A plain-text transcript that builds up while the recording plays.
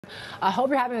I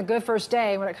hope you're having a good first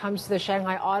day when it comes to the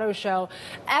Shanghai Auto Show.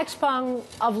 Xpeng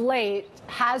of late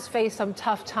has faced some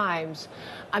tough times.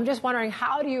 I'm just wondering,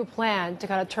 how do you plan to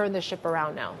kind of turn the ship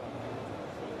around now?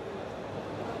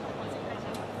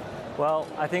 Well,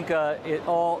 I think it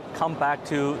all comes back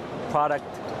to product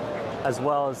as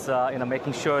well as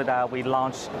making sure that we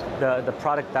launch the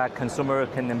product that consumer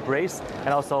can embrace, and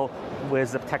also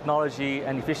with the technology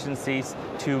and efficiencies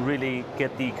to really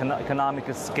get the economic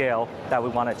scale that we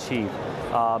want to achieve.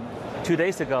 2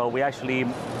 days ago, we actually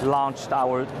launched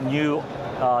our new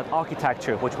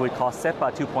architecture, which we call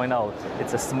SEPA 2.0.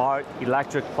 It's a smart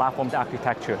electric platform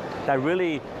architecture that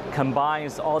really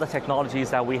combines all the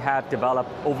technologies that we have developed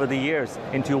over the years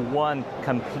into one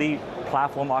complete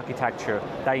platform architecture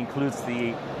that includes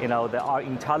our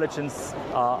intelligence,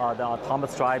 the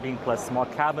autonomous driving plus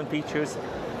smart cabin features.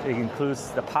 It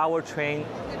includes the powertrain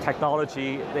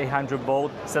technology, the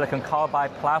 800-volt silicon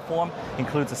carbide platform,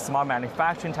 includes the smart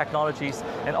manufacturing technologies,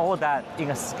 and all that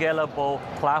in a scalable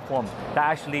platform that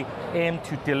actually aim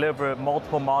to deliver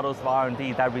multiple models of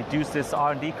R&D that reduces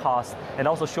R&D costs and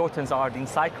also shortens R&D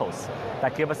cycles,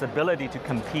 that give us ability to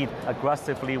compete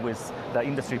aggressively with the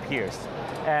industry peers.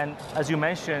 And as you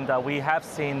mentioned, we have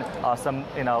seen some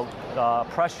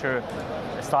pressure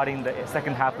starting the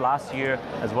second half last year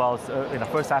as well as in the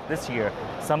first half this year.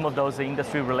 Some of those are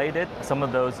industry related, some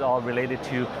of those are related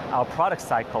to our product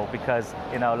cycle because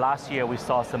last year we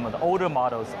saw some of the older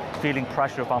models feeling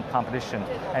pressure from competition,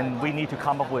 and we need to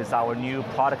come up with our new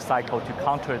product cycle to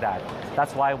counter that.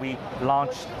 That's why we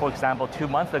launched, for example, 2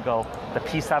 months ago, the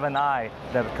P7i,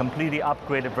 the completely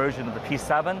upgraded version of the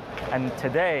P7, and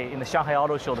today in the Shanghai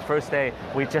Auto Show, the first day,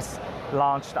 we just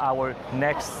launched our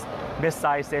next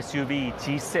mid-sized SUV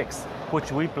G6,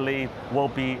 which we believe will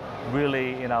be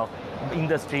really,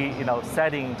 industry,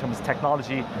 setting in terms of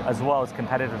technology as well as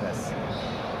competitiveness.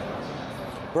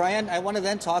 Brian, I want to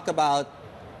then talk about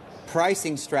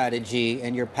pricing strategy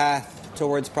and your path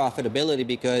towards profitability,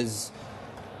 because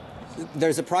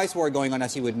there's a price war going on,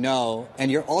 as you would know, and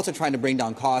you're also trying to bring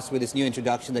down costs with this new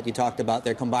introduction that you talked about.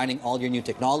 They're combining all your new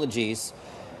technologies.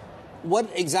 What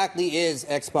exactly is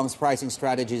Xpeng's pricing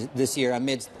strategy this year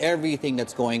amidst everything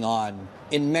that's going on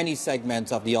in many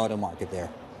segments of the auto market there?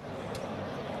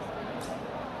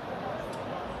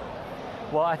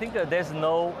 Well, I think that there's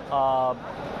no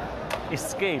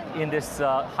escape in this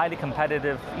highly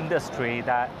competitive industry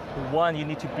that, one, you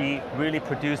need to be really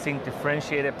producing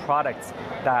differentiated products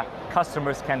that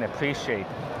customers can appreciate.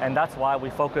 And that's why we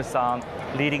focus on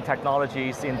leading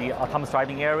technologies in the autonomous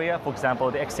driving area. For example,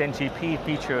 the XNGP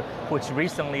feature, which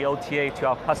recently OTA to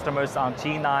our customers on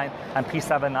G9 and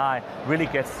P7i, really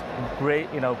gets great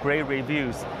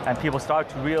reviews, and people start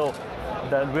to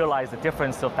realize the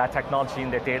difference of that technology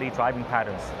in their daily driving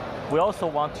patterns. We also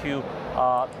want to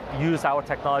use our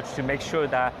technology to make sure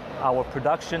that our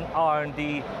production,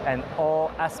 R&D, and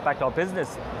all aspects of our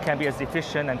business can be as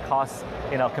efficient and cost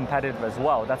competitive as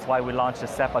well. That's why we launched the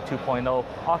SEPA 2.0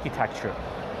 architecture.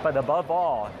 But above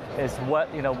all is what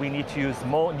we need to use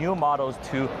more new models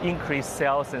to increase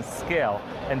sales and scale,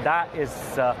 and that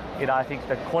is I think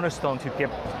the cornerstone to get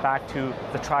back to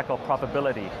the track of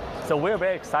profitability. So we're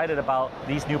very excited about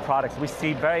these new products. We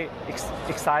see very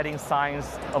exciting signs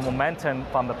of momentum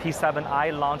from the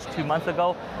P7i launched 2 months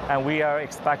ago, and we are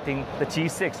expecting the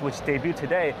G6, which debuted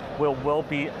today, will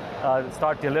be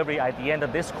start delivery at the end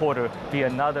of this quarter, be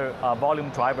another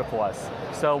volume driver for us.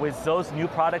 So with those new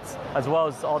products, as well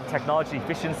as all the technology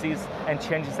efficiencies and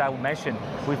changes that we mentioned,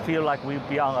 we feel like we'll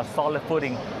be on a solid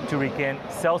footing to regain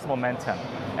sales momentum.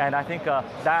 And I think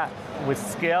that with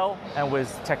scale and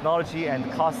with technology and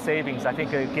cost savings, I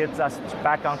think it gets us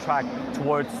back on track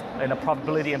towards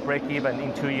profitability and break even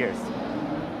in 2 years.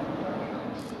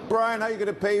 Brian, how are you going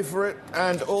to pay for it?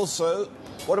 And also,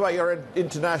 what about your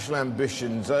international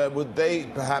ambitions? Would they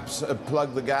perhaps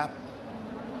plug the gap?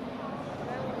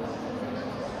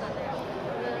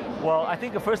 Well, I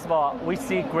think first of all, we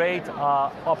see great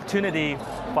opportunity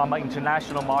from an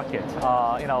international market.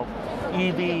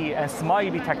 EV and smart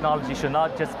EV technology should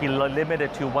not just be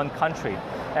limited to one country.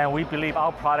 And we believe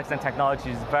our products and technology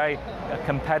is very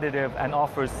competitive and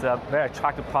offers a very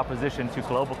attractive proposition to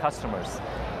global customers.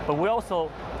 But we also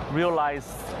realize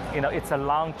it's a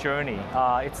long journey.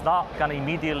 It's not going to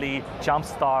immediately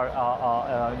jumpstart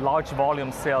large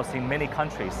volume sales in many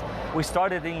countries. We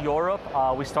started in Europe.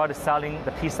 We started selling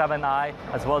the P7i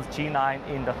as well as G9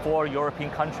 in the 4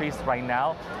 European countries right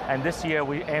now. And this year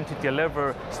we aim to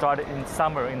deliver, started in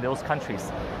summer in those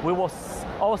countries. We will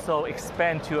also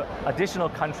expand to additional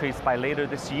countries by later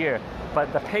this year.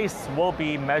 But the pace will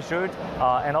be measured,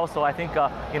 and also I think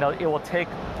it will take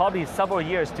probably several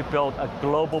years years to build a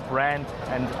global brand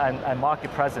and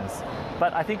market presence.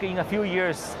 But I think in a few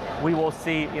years, we will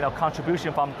see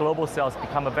contribution from global sales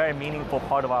become a very meaningful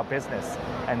part of our business,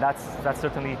 and that's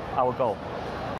certainly our goal.